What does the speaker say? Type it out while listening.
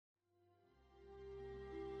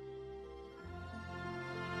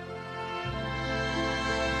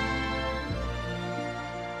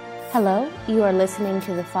Hello, you are listening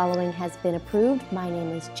to The Following Has Been Approved. My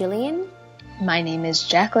name is Jillian. My name is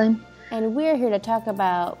Jacqueline. And we're here to talk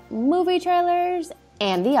about movie trailers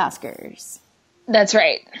and the Oscars. That's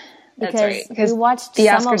right. Because we watched the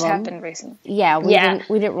some Oscars of them. happened recently. Yeah,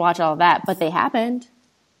 we didn't watch all of that, but they happened.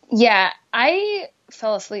 Yeah, I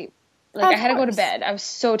fell asleep. I had to go to course. bed. I was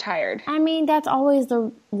so tired. I mean, that's always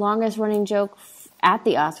the longest running joke at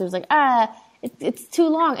the Oscars. It's too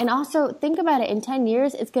long. And also, think about it. In 10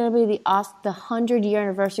 years, it's going to be the 100-year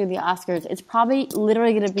anniversary of the Oscars. It's probably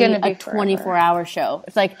literally going to be a 24-hour show.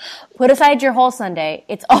 It's like, put aside your whole Sunday.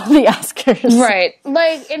 It's all the Oscars. Right.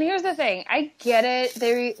 And here's the thing. I get it.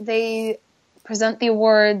 They present the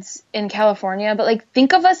awards in California, but,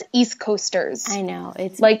 think of us East Coasters. I know.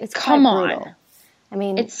 It's come on. brutal. I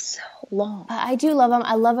mean, it's so long. I do love them.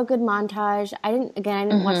 I love a good montage. I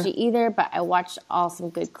didn't watch it either, but I watched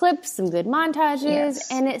some good clips, some good montages, yes.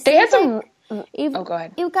 and it they had some. Go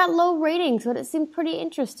ahead. It got low ratings, but it seemed pretty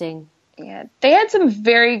interesting. Yeah, they had some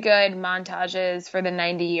very good montages for the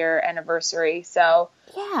 90-year anniversary, so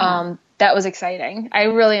that was exciting. I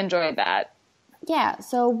really enjoyed that. Yeah.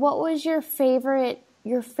 So, what was your favorite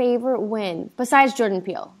win besides Jordan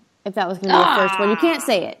Peele? If that was going to be the first one, you can't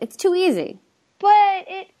say it. It's too easy. But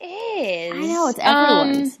it is. I know, it's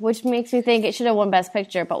everyone's, which makes me think it should have won Best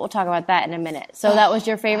Picture, but we'll talk about that in a minute. So that was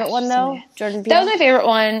your favorite one, though? Jordan Peele? That was my favorite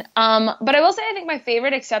one. But I will say I think my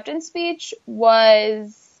favorite acceptance speech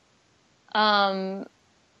was Frances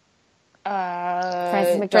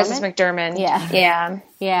McDormand. Yeah.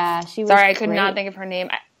 Yeah, she was Sorry, I could great. not think of her name.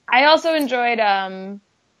 I also enjoyed, I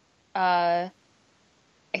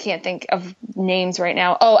can't think of names right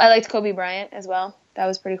now. Oh, I liked Kobe Bryant as well. That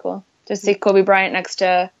was pretty cool. Just see Kobe Bryant next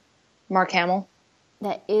to Mark Hamill.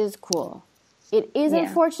 That is cool. It is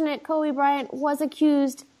unfortunate Kobe Bryant was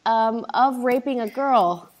accused of raping a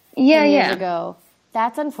girl years ago.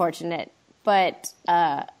 That's unfortunate. But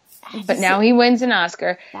now he wins an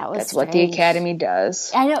Oscar. That's what the Academy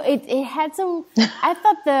does. I know. It had some... I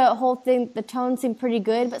thought the whole thing, the tone seemed pretty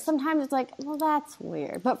good, but sometimes it's like, well, that's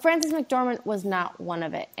weird. But Frances McDormand was not one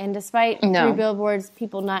of it. And despite 3 billboards,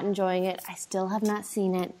 people not enjoying it, I still have not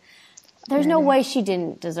seen it. There's no way she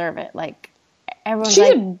didn't deserve it. Everyone's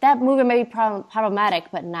that movie may be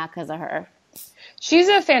problematic, but not because of her. She's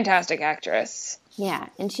a fantastic actress. Yeah,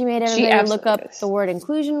 and she made everybody look up the word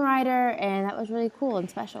inclusion writer, and that was really cool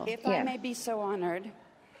and special. If I may be so honored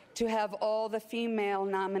to have all the female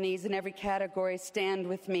nominees in every category stand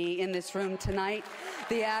with me in this room tonight.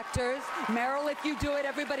 The actors. Meryl, if you do it,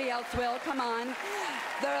 everybody else will. Come on.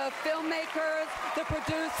 The filmmakers, the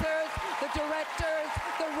producers, the directors,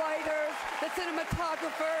 the writers, the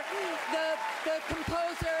cinematographer, the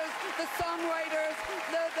composers, the songwriters,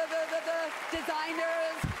 the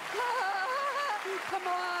designers. Come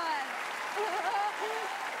on.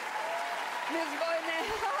 Ms. Boyne.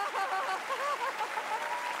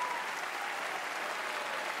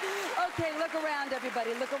 Okay, look around,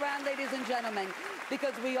 everybody. Look around, ladies and gentlemen,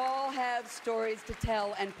 because we all have stories to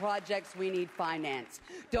tell and projects we need financed.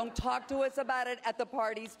 Don't talk to us about it at the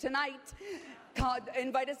parties tonight.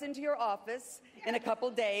 Invite us into your office in a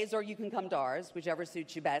couple days, or you can come to ours, whichever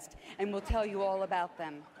suits you best, and we'll tell you all about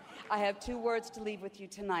them. I have 2 words to leave with you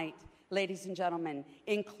tonight, ladies and gentlemen.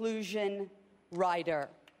 Inclusion rider.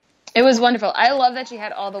 It was wonderful. I love that she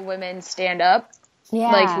had all the women stand up, who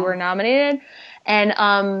were nominated. And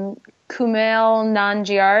Kumail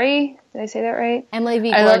Nanjiani, did I say that right? Emily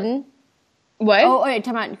V. Gordon. What? Oh, wait,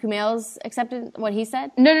 talking about Kumail's accepted what he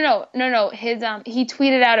said? No. His he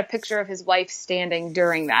tweeted out a picture of his wife standing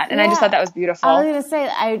during that, and I just thought that was beautiful. I was going to say,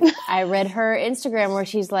 I read her Instagram where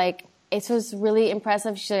she's like, it was really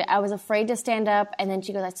impressive. She's like, I was afraid to stand up, and then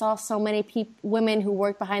she goes, I saw so many women who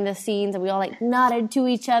worked behind the scenes, and we all nodded to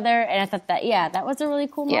each other, and I thought that was a really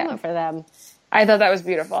cool moment for them. I thought that was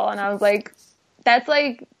beautiful, and I was like, that's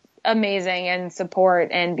amazing and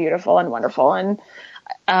support and beautiful and wonderful, and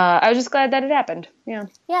I was just glad that it happened. Yeah.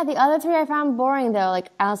 Yeah, the other 3 I found boring though, like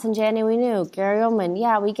Allison Janney we knew, Gary Oldman,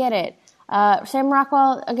 we get it. Sam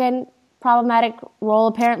Rockwell, again, problematic role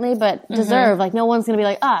apparently, but deserved. No one's gonna be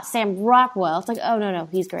like, Sam Rockwell. It's like, oh no,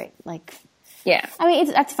 he's great. Yeah. I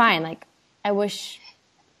mean, that's fine. I wish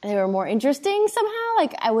they were more interesting somehow.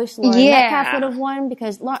 I wish Lauren Metcalf would have won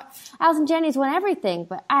because Allison Janney's won everything,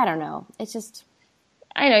 but I don't know. It's just...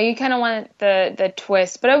 I know, you kind of want the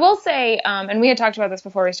twist. But I will say, and we had talked about this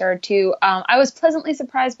before we started too, I was pleasantly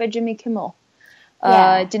surprised by Jimmy Kimmel.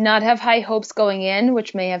 Did not have high hopes going in,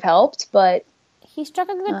 which may have helped, but... He struck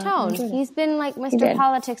a good tone. He's been like Mr.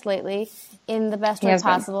 Politics lately in the best way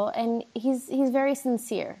possible, and he's very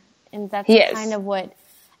sincere, and that's kind of what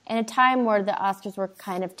in a time where the Oscars were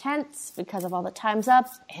kind of tense because of all the Time's Up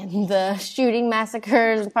and the shooting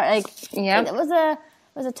massacres. Like, it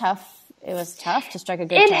was tough to strike a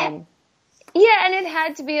good tone. Yeah, and it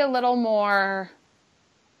had to be a little more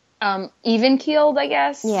even-keeled, I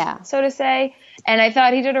guess, so to say. And I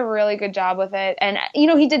thought he did a really good job with it. And,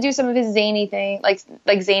 he did do some of his zany things, like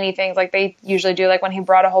zany things like they usually do, like when he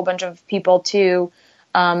brought a whole bunch of people to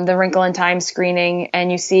the Wrinkle in Time screening,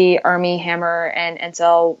 and you see Armie Hammer and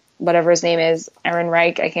Ansel, whatever his name is, Aaron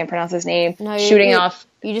Reich, I can't pronounce his name, shooting off.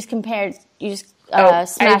 You just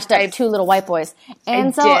smashed up two little white boys.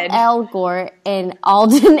 Ansel Elgort and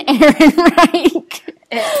Alden Aaron Reich.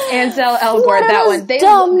 Ansel Elgort, that one.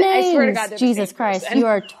 Dumb names. I swear to God, they're Jesus Christ, person. You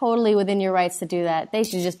are totally within your rights to do that. They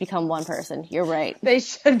should just become one person. You're right. They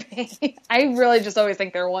should be. I really just always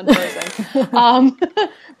think they're one person.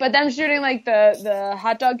 But them shooting like the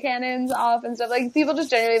hot dog cannons off and stuff, like people just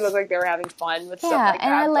genuinely look like they were having fun with stuff like that. Yeah,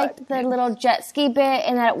 and I liked the little jet ski bit,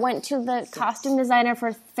 and that it went to the costume designer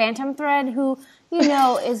for Phantom Thread, who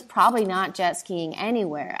is probably not jet skiing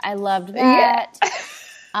anywhere. I loved that. Yeah.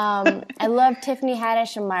 I love Tiffany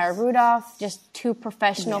Haddish and Maya Rudolph, just two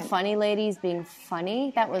professional funny ladies being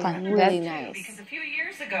funny. That was really nice. Because a few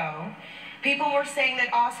years ago, people were saying that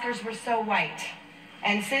Oscars were so white.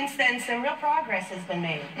 And since then, some real progress has been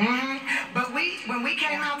made. Mm-hmm. But when we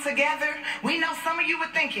came out together, we know some of you were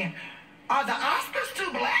thinking, are the Oscars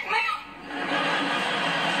too black now?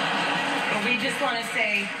 But we just want to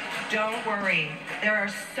say, don't worry. There are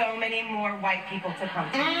so many more white people to come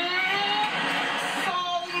to.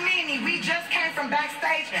 We just came from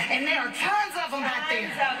backstage, and there are tons of them back there.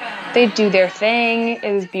 They do their thing.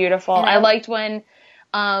 It was beautiful. I liked when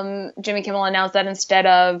Jimmy Kimmel announced that instead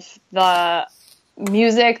of the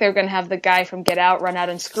music, they were going to have the guy from Get Out run out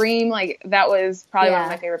and scream. Like, that was probably one of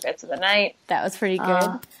my favorite bits of the night. That was pretty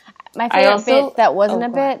good. My favorite bit that wasn't a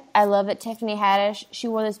bit, I love it, Tiffany Haddish. She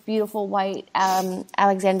wore this beautiful white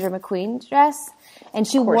Alexander McQueen dress. And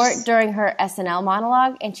she wore it during her SNL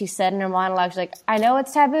monologue, and she said in her monologue, she's like, I know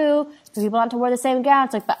it's taboo for people not to wear the same gown.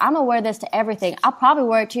 It's like, but I'm going to wear this to everything. I'll probably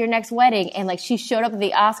wear it to your next wedding. And, like, she showed up at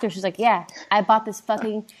the Oscars. She's like, yeah, I bought this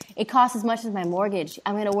it costs as much as my mortgage.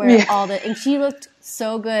 I'm going to wear it all and she looked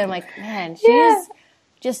so good. I'm like, man, she is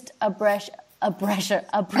just a breath of fresh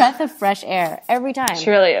air every time. She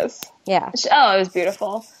really is. Yeah. Oh, it was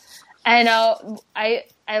beautiful. And I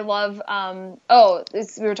love,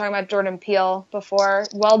 we were talking about Jordan Peele before.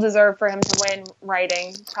 Well deserved for him to win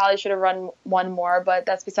writing. Probably should have run one more, but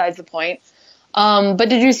that's besides the point. But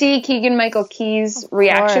did you see Keegan-Michael Key's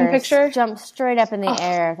reaction picture? Jumped straight up in the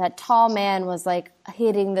air. That tall man was like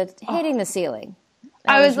hitting the ceiling.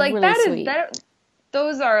 I was like, really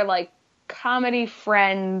those are like comedy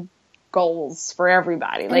friend goals for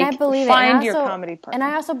everybody. And like, I believe find your comedy partner. And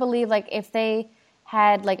I also believe, like, if they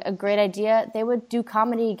had like a great idea, they would do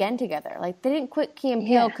comedy again together. Like, they didn't quit Key and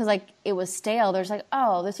Peele because like it was stale. There's like,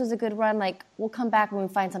 oh, this was a good run. Like, we'll come back when we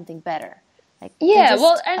find something better. Like, and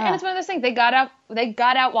it's one of those things. They got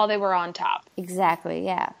out while they were on top. Exactly.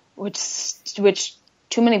 Yeah. Which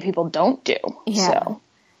too many people don't do. Yeah. So.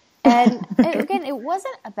 And again, it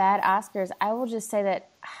wasn't a bad Oscars. I will just say that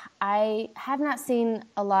I have not seen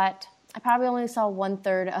a lot. I probably only saw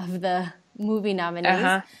 1/3 of the movie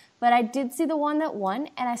nominees. But I did see the one that won,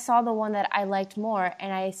 and I saw the one that I liked more,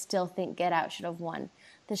 and I still think Get Out should have won.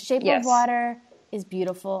 The Shape of Water is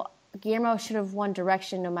beautiful. Guillermo should have won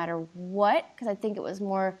direction no matter what, because I think it was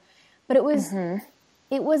more... But it was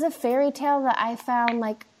a fairy tale that I found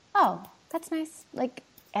like, oh, that's nice. Like,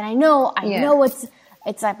 and I know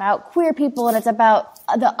it's about queer people, and it's about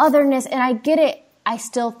the otherness, and I get it. I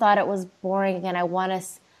still thought it was boring, and I don't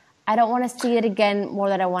want to see it again more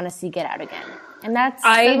than I want to see Get Out again. And that's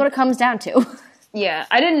what it comes down to. Yeah,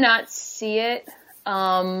 I did not see it,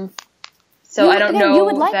 so I don't know you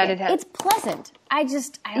would like that it had... It's pleasant. I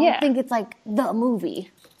don't think it's like the movie.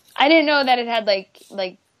 I didn't know that it had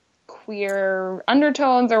like queer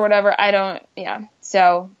undertones or whatever. I don't. Yeah.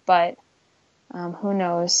 So, but who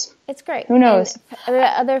knows? It's great. Who knows? And the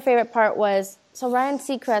other favorite part was Ryan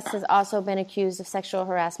Seacrest has also been accused of sexual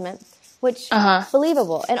harassment. Which,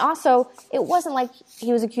 believable. And also, it wasn't like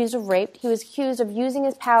he was accused of rape. He was accused of using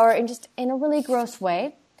his power in a really gross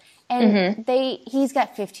way. And he's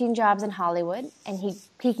got 15 jobs in Hollywood, and he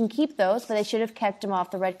can keep those, but they should have kept him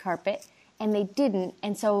off the red carpet, and they didn't.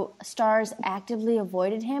 And so stars actively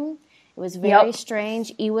avoided him. It was very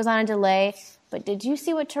strange. He was on a delay. But did you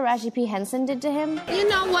see what Taraji P. Henson did to him? You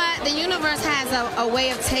know what? The universe has a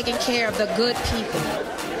way of taking care of the good people.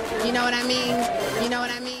 You know what I mean?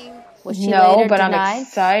 No, but denied? I'm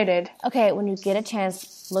excited. Okay, when you get a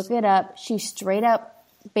chance, look it up. She straight up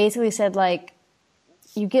basically said, like,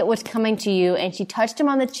 you get what's coming to you. And she touched him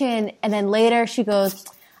on the chin. And then later she goes,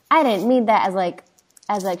 I didn't mean that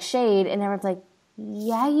as shade. And everyone's like,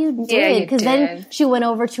 yeah, you did. Because then she went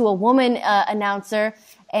over to a woman announcer.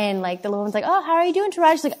 And, like, the woman's like, oh, how are you doing,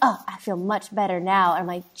 Taraji? She's like, oh, I feel much better now. I'm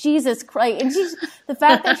like, Jesus Christ. And the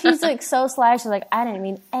fact that she's, like, so slashed, she's like, I didn't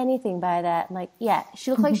mean anything by that. I'm like, yeah, she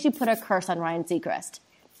looked like she put a curse on Ryan Seacrest.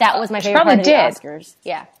 That was my favorite part of the Oscars.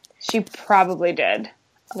 Yeah. She probably did.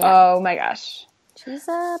 Yeah. Oh, my gosh. She's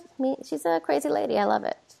a crazy lady. I love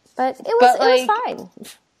it. But it was fine.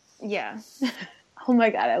 Yeah. Oh,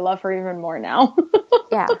 my God. I love her even more now.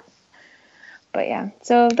 Yeah. But yeah,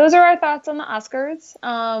 so those are our thoughts on the Oscars.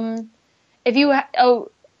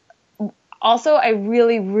 Also, I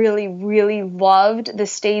really, really, really loved the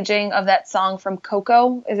staging of that song from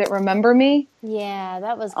Coco. Is it Remember Me? Yeah,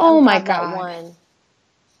 that was. Oh my God, one.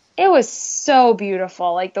 It was so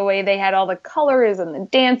beautiful. Like the way they had all the colors and the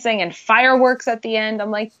dancing and fireworks at the end.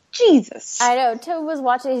 I'm like, Jesus. I know. Tim was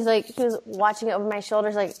watching. He was watching it over my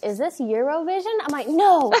shoulders. Like, is this Eurovision? I'm like,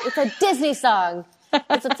 no, it's a Disney song.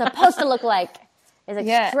 That's what it's supposed to look like. It's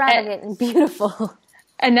extravagant and beautiful.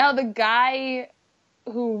 And now the guy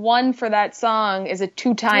who won for that song is a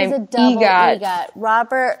two-time He's a double EGOT.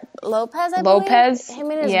 Robert Lopez, I believe. Him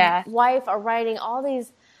and his wife are writing all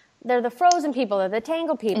these. They're the Frozen people. They're the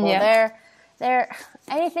Tangled people. Yeah. They're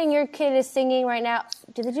anything your kid is singing right now.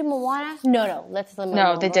 Did they do Moana? No. No,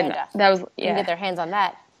 they didn't. That was They didn't get their hands on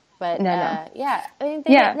that. But yeah, I mean,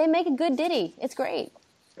 they make a good ditty. It's great.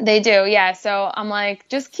 They do, yeah. So I'm like,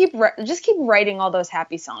 just keep writing all those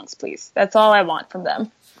happy songs, please. That's all I want from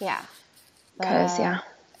them. Yeah. Because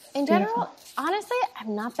in general, honestly,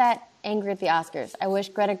 I'm not that angry at the Oscars. I wish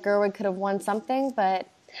Greta Gerwig could have won something, but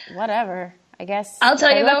whatever. I guess. I'll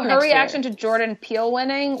tell you though, her reaction to Jordan Peele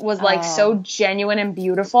winning was like so genuine and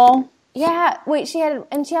beautiful. Yeah. Wait, she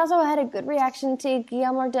also had a good reaction to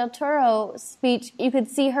Guillermo del Toro's speech. You could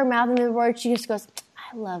see her mouthing the words. She just goes,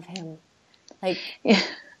 "I love him." Like. Yeah.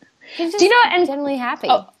 She's just genuinely happy.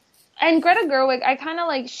 Oh, and Greta Gerwig, I kind of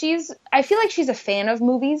like, I feel like she's a fan of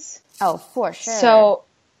movies. Oh, for sure. So,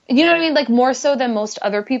 you know what I mean? Like, more so than most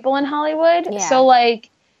other people in Hollywood. Yeah. So, like,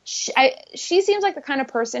 she seems like the kind of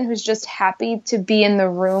person who's just happy to be in the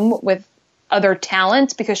room with other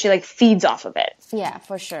talent because she, like, feeds off of it. Yeah,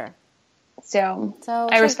 for sure. So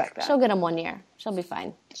I respect that. She'll get him one year. She'll be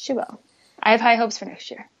fine. She will. I have high hopes for next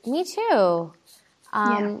year. Me too.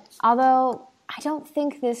 Although I don't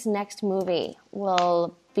think this next movie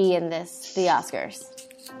will be in the Oscars.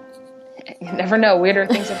 You never know. Weirder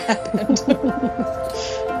things have happened.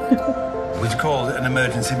 We've called an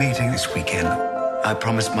emergency meeting this weekend. I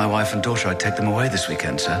promised my wife and daughter I'd take them away this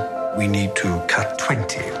weekend, sir. We need to cut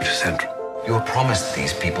 20%. You promised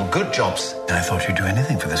these people good jobs. I thought you'd do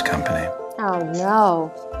anything for this company. Oh,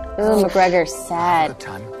 no. Ewan McGregor's sad.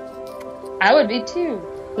 I would be, too.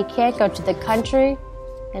 He can't go to the country,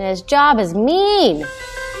 and his job is mean.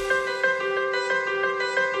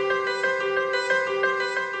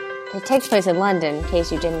 It takes place in London, in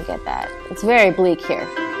case you didn't get that. It's very bleak here.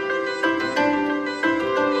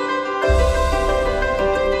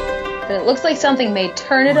 But it looks like something may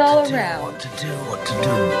turn it all around.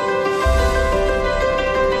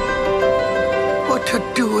 What to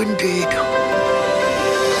do, indeed.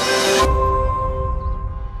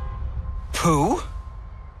 Pooh?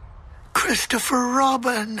 Christopher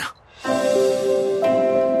Robin.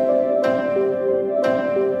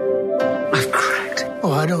 I've cracked.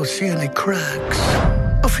 Oh, I don't see any cracks.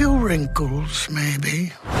 A few wrinkles,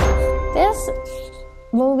 maybe. This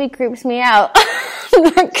movie creeps me out. I'm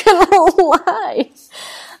not gonna lie.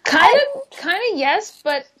 Kind of, yes,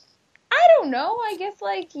 but I don't know. I guess,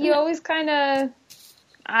 like, you always kind of,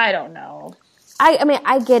 I don't know. I mean,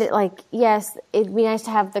 I get it. Like, yes, it'd be nice to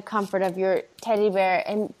have the comfort of your teddy bear,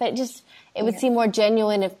 but just it would seem more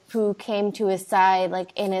genuine if Pooh came to his side, like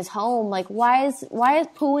in his home. Like, why is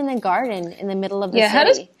Pooh in the garden in the middle of the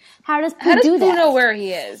city? How does Pooh do that? Pooh know where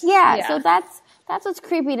he is? Yeah, so that's what's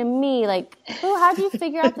creepy to me. Like, Pooh, how do you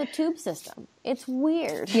figure out the tube system? It's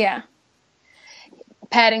weird. Yeah.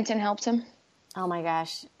 Paddington helped him. Oh my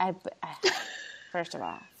gosh! First of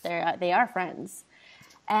all, they are friends.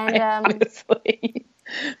 And honestly.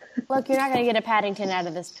 Look, you're not going to get a Paddington out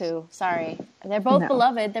of this Pooh. Sorry. They're both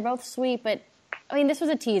beloved. They're both sweet. But, I mean, this was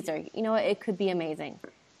a teaser. You know what? It could be amazing.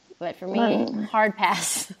 But for me, hard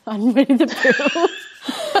pass on Winnie the Pooh.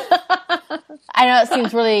 I know it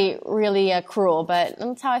seems really, really cruel, but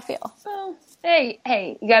that's how I feel. Well,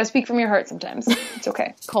 hey, you got to speak from your heart sometimes. It's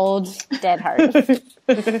okay. Cold, dead heart.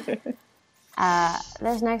 This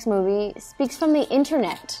next movie speaks from the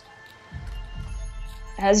internet.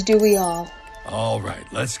 As do we all. All right,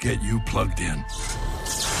 let's get you plugged in.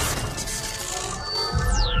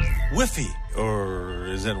 Whiffy, or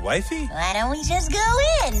is it wifey? Why don't we just go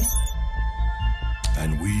in?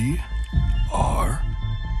 And we are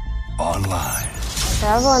online. So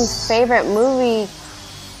everyone's favorite movie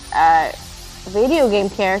video game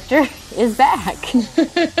character is back.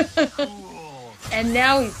 And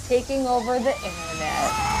now he's taking over the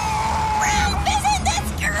internet. Ralph, isn't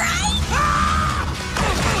this great?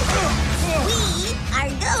 We are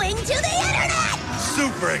going to the internet!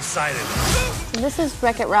 Super excited. So this is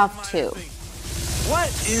Wreck-It Ralph 2. What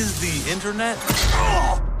is the internet?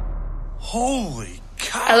 Oh, holy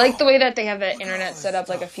cow. I like the way that they have the internet set up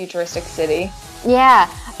like a futuristic city. Yeah.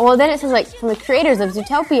 Well, then it says, like, from the creators of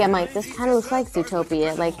Zootopia. I'm like, this kind of looks like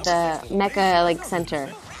Zootopia, like the mecha, like,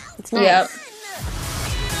 center. It's nice. Yep.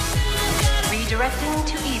 Redirecting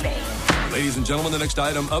to eBay. Ladies and gentlemen, the next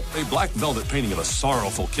item up, a black velvet painting of a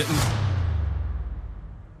sorrowful kitten.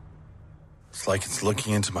 It's like it's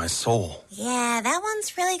looking into my soul. Yeah, that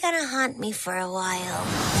one's really gonna haunt me for a while.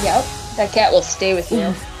 Yep. That cat will stay with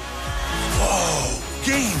you. Whoa,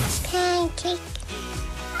 games. Pancake.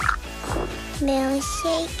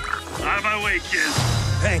 Milkshake. Out of my way, kids.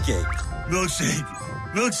 Pancake. Milkshake.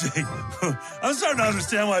 Milkshake. I'm starting to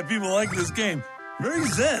understand why people like this game. Very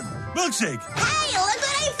zen. Milkshake. Hey, look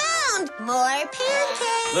what I found! More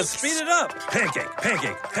pancakes! Let's speed it up. Pancake,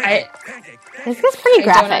 pancake, pancake, pancake. This is pretty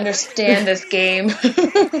graphic. I don't understand this game.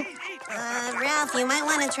 Ralph, you might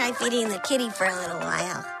want to try feeding the kitty for a little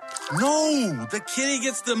while. No, the kitty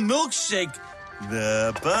gets the milkshake.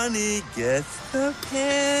 The bunny gets the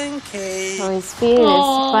pancake. So he's feeding his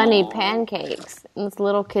bunny pancakes, and this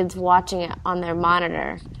little kid's watching it on their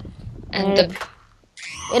monitor. And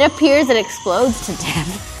it appears it explodes to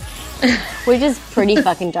death, which is pretty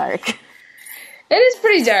fucking dark. It is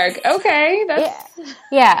pretty dark. Okay.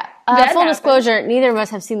 Yeah. That Full happens. disclosure, neither of us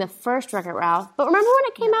have seen the first Wreck-It Ralph. But remember when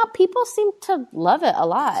it came out, people seemed to love it a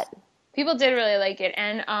lot. People did really like it.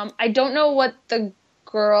 And I don't know what the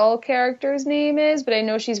girl character's name is, but I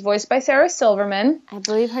know she's voiced by Sarah Silverman. I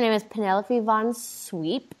believe her name is Penelope Von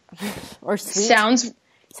Sweep. Or Sweet.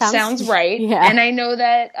 Sounds right. Yeah. And I know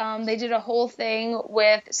that they did a whole thing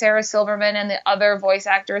with Sarah Silverman and the other voice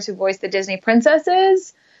actors who voiced the Disney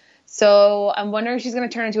princesses. So I'm wondering if she's going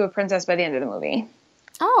to turn into a princess by the end of the movie.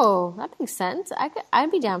 Oh, that makes sense.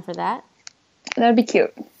 I'd be down for that. That'd be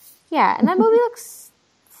cute. Yeah, and that movie looks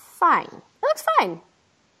fine. It looks fine.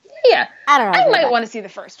 Yeah. I don't know. I might want to see the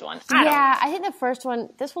first one. I think the first one,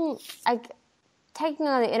 this one, taking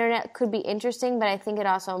on the internet could be interesting, but I think it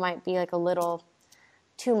also might be like a little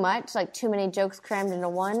too much, like too many jokes crammed into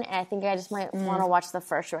one, and I think I just might want to watch the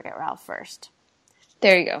first Wreck-It Ralph first.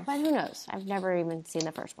 There you go. But who knows? I've never even seen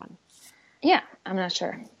the first one. Yeah, I'm not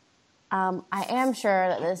sure. I am sure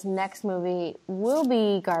that this next movie will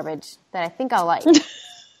be garbage that I think I'll like.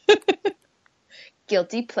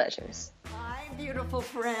 Guilty pleasures. Hi, beautiful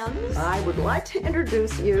friends. I would like to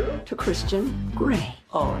introduce you to Christian Grey.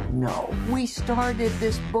 Oh, no. We started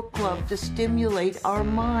this book club to stimulate our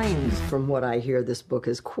minds. From what I hear, this book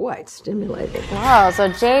is quite stimulating. Oh,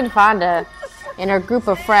 so Jane Fonda and her group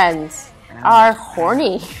of friends are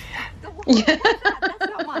horny.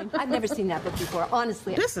 I've never seen that book before,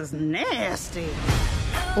 honestly. This is nasty.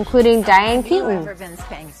 Including Diane Keaton.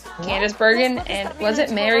 Candice Bergen, and was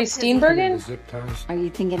it Mary Steenburgen? Are you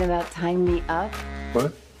thinking about tying me up?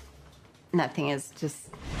 What? Nothing, is just...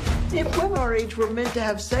 If women our age were meant to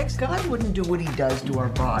have sex, God wouldn't do what he does to our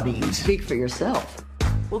bodies. Speak for yourself.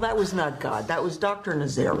 Well, that was not God. That was Dr.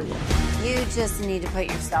 Nazarian. You just need to put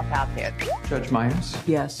yourself out there. Judge Myers?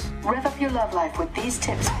 Yes. Rev up your love life with these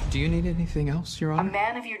tips. Do you need anything else, Your A Honor?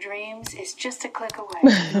 man of your dreams is just a click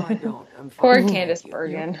away. No, I don't. I'm Poor fine. Candice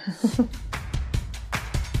Bergen.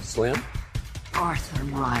 Slim? Arthur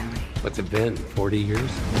Riley. What's it been, 40 years?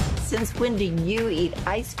 Since when do you eat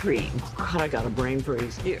ice cream? God, I got a brain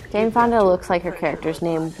freeze. Here. Jane Fonda looks like her character's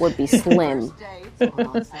name would be Slim.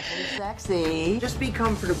 Sexy. Just be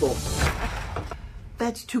comfortable.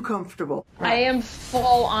 That's too comfortable. I am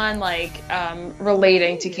full on,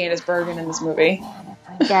 relating to Candice Bergen in this movie.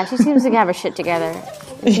 Yeah, she seems to have her shit together.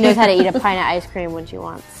 She knows how to eat a pint of ice cream when she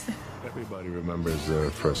wants. Everybody remembers their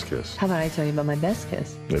first kiss. How about I tell you about my best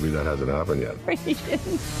kiss? Maybe that hasn't happened yet.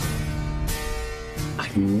 I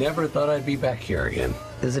never thought I'd be back here again.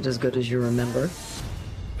 Is it as good as you remember?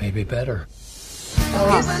 Maybe better.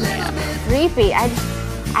 Oh, creepy.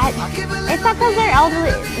 It's not because they're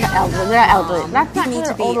elderly. They're elderly. That's not need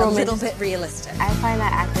to be older a women. little bit realistic. I find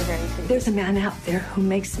that actor very creepy. There's a man out there who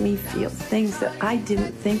makes me feel things that I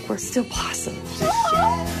didn't think were still possible. So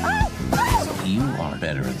you are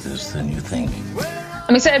better at this than you think.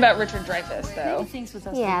 I'm excited about Richard Dreyfuss, though.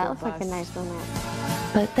 Yeah, it looks like a nice romance.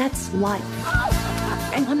 But that's life.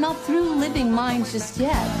 And I'm not through living mine just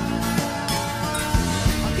yet.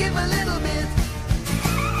 I'll give a little bit.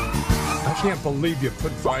 I can't believe you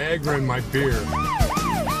put Viagra in my beer.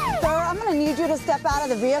 Sir, I'm going to need you to step out of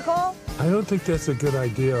the vehicle. I don't think that's a good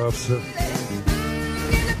idea, officer.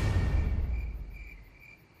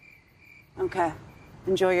 Okay.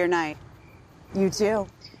 Enjoy your night. You too.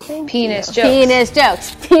 Penis jokes. Penis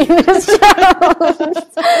jokes. Penis jokes.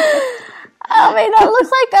 I mean, that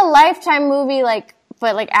looks like a Lifetime movie,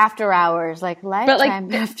 but After Hours, Lifetime. But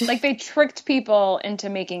like they tricked people into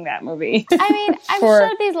making that movie. I mean, I'm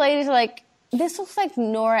sure these ladies are like, this looks like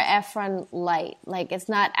Nora Ephron light. Like, it's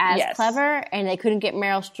not as clever, and they couldn't get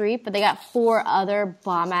Meryl Streep, but they got 4 other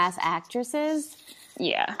bomb-ass actresses.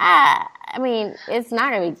 Yeah. I mean, it's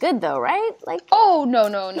not going to be good, though, right? Oh, no.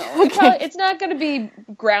 Okay. It's not going to be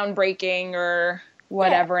groundbreaking or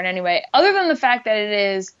whatever in any way, other than the fact that it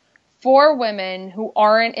is 4 women who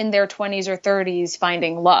aren't in their 20s or 30s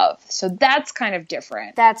finding love. So that's kind of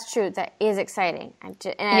different. That's true. That is exciting.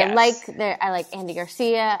 I like Andy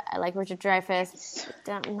Garcia. I like Richard Dreyfuss.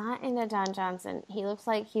 I'm not into Don Johnson. He looks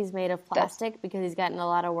like he's made of plastic because he's gotten a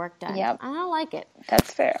lot of work done. Yep. I don't like it.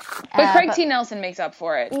 That's fair. But Craig T. Nelson makes up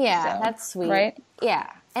for it. Yeah, so, that's sweet. Right? Yeah.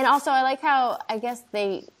 And also I like how, I guess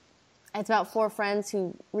it's about 4 friends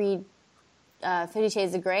who read 50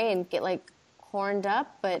 Shades of Grey and get horned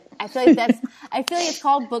up, but I feel like it's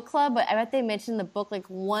called book club, but I bet they mentioned the book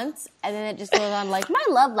once, and then it just goes on my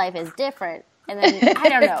love life is different, and then I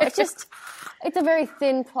don't know. It's a very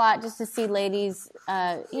thin plot just to see ladies,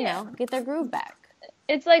 get their groove back.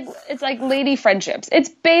 It's like lady friendships. It's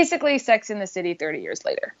basically Sex in the City 30 years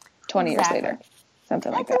later, 20 years later,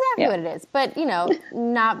 something like that. That's exactly what it is. But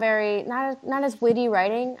not as witty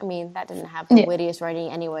writing. I mean, that didn't have the wittiest writing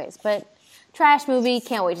anyways. But trash movie,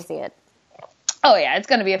 can't wait to see it. Oh yeah, it's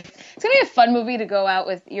gonna be a fun movie to go out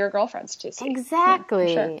with your girlfriends to see.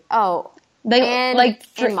 Exactly. Yeah, sure. Oh,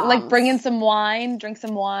 bring in some wine, drink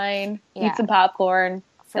some wine, eat some popcorn.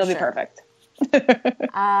 It'll be perfect.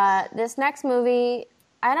 This next movie,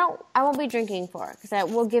 I won't be drinking for because I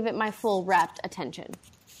will give it my full rapt attention.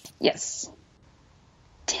 Yes.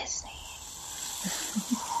 Disney.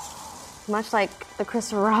 Much like the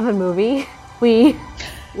Christopher Robin movie, we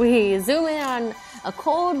zoom in on a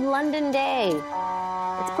cold London day.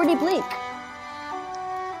 It's pretty bleak.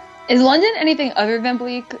 Is London anything other than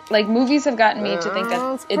bleak? Movies have gotten me to think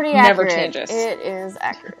that it never changes. It is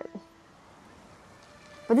accurate.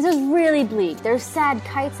 But this is really bleak. There's sad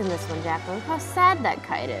kites in this one, Jacqueline. Look how sad that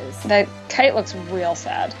kite is. That kite looks real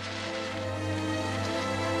sad.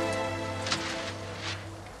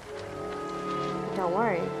 Don't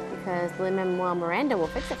worry, because Lin-Manuel Miranda will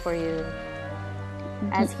fix it for you.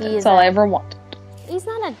 That's all I ever wanted. He's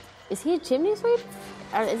not is he a chimney sweep?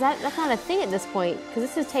 Or that's not a thing at this point,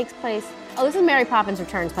 because this takes place... Oh, this is Mary Poppins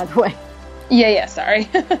Returns, by the way. Yeah, sorry.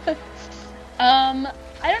 I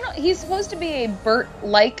don't know. He's supposed to be a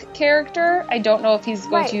Bert-like character. I don't know if he's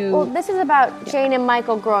going to... Well, this is about Jane and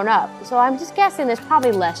Michael grown up, so I'm just guessing there's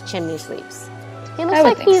probably less chimney sweeps. He looks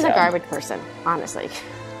like he's a garbage person, honestly.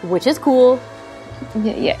 Which is cool.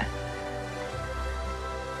 Yeah.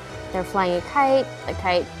 They're flying a kite. The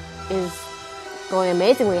kite is going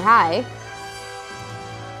amazingly high.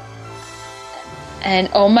 And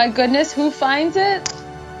oh my goodness, who finds it?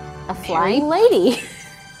 A flying lady.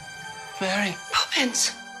 Mary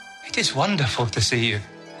Poppins, it is wonderful to see you.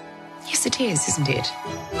 Yes, it is, isn't it?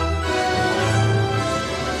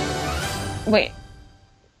 Wait.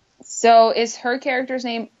 So is her character's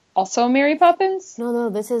name also Mary Poppins? No,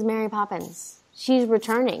 this is Mary Poppins. She's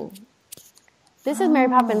returning. This is Mary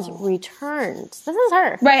Poppins Returns. This is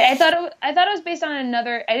her. Right. I thought it was based on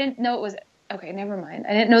another. I didn't know it was. Okay, never mind.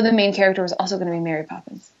 I didn't know the main character was also going to be Mary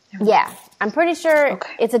Poppins. Yeah, I'm pretty sure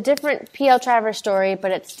it's a different P.L. Travers story,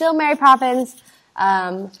 but it's still Mary Poppins.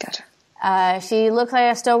 Gotcha. She looks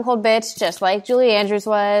like a stone cold bitch, just like Julie Andrews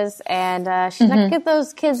was, and she's not going to get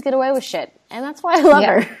those kids get away with shit, and that's why I love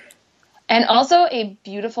her. And also a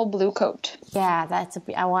beautiful blue coat. Yeah,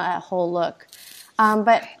 I want that whole look.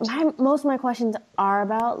 But most of my questions are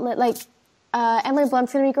about, Emily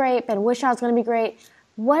Blunt's going to be great, Ben Wishaw's going to be great.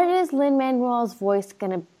 What is Lin-Manuel's voice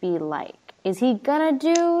going to be like? Is he going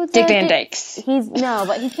to do Dick Van Dyke's? No,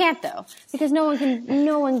 but he can't, though, because no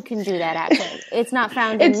one can do that accent. It's not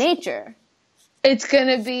found in nature. It's going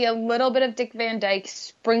to be a little bit of Dick Van Dyke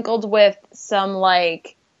sprinkled with some,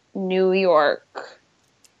 New York.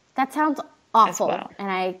 That sounds awful,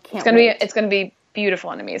 and I can't It's going to be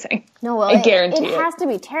beautiful and amazing. No, well, I guarantee it has to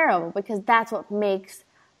be terrible because that's what makes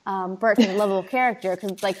Bert's a lovable character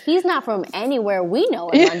because like he's not from anywhere we know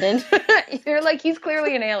in London. You're like he's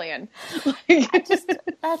clearly an alien.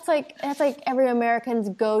 That's like every American's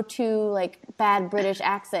go-to like bad British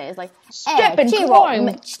accent is like stepping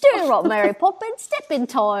Mary Poppins, stepping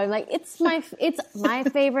time. Like it's my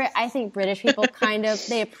favorite. I think British people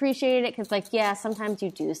they appreciate it because like sometimes you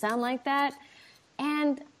do sound like that,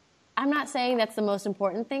 and I'm not saying that's the most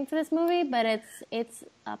important thing for this movie, but it's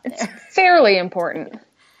up there. It's fairly important.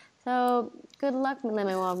 So good luck,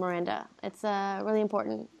 Lin-Manuel Miranda. It's really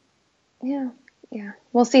important. Yeah.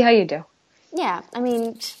 We'll see how you do. Yeah, I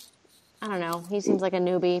mean, I don't know. He seems like a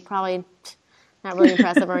newbie, probably not really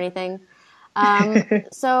impressive or anything.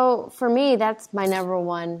 So for me, that's my number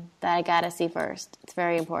one that I gotta see first. It's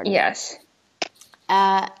very important. Yes.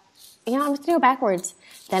 I'm just gonna go backwards.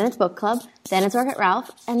 Then it's Book Club. Then it's Wreck-It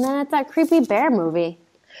Ralph, and then it's that creepy bear movie.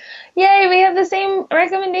 Yay, we have the same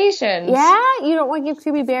recommendations. Yeah? You don't want your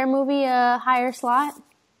creepy bear movie a higher slot?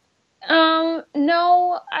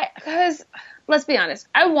 No, because let's be honest,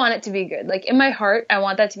 I want it to be good. Like in my heart, I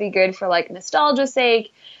want that to be good for like nostalgia's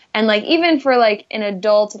sake, and like even for like an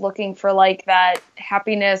adult looking for like that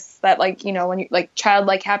happiness that like when you like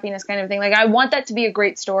childlike happiness kind of thing. Like I want that to be a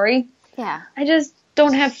great story. Yeah. I just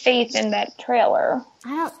don't have faith in that trailer. I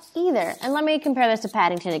don't either. And let me compare this to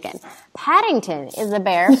Paddington again. Paddington is a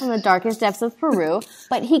bear from the darkest depths of Peru,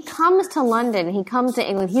 but he comes to London. He comes to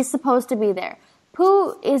England. He's supposed to be there.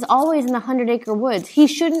 Pooh is always in the 100-acre woods. He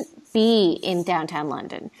shouldn't be in downtown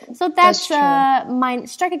London. So that's mine.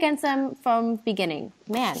 Struck against them from beginning.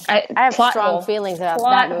 Man, I have strong feelings about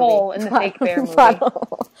that movie. Plot hole in the fake bear movie.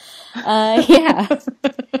 Yeah.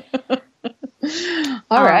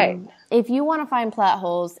 All right. If you want to find plot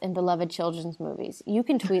holes in beloved children's movies, you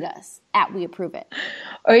can tweet us at We Approve It.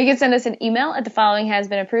 Or you can send us an email at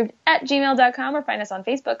thefollowinghasbeenapproved@gmail.com or find us on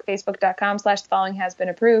Facebook,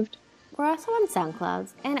 facebook.com/thefollowinghasbeenapproved. We're also on SoundCloud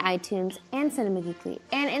and iTunes and Cinema Geekly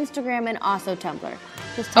and Instagram and also Tumblr.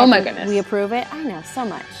 Just type oh my in goodness. We Approve It. I know, so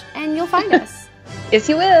much. And you'll find us. Yes,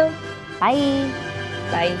 you will. Bye.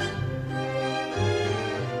 Bye.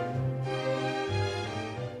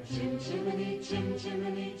 Chim chimney, chim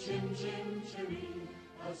chimney, chim chim chimney,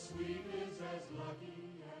 how sweet is as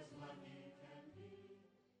lucky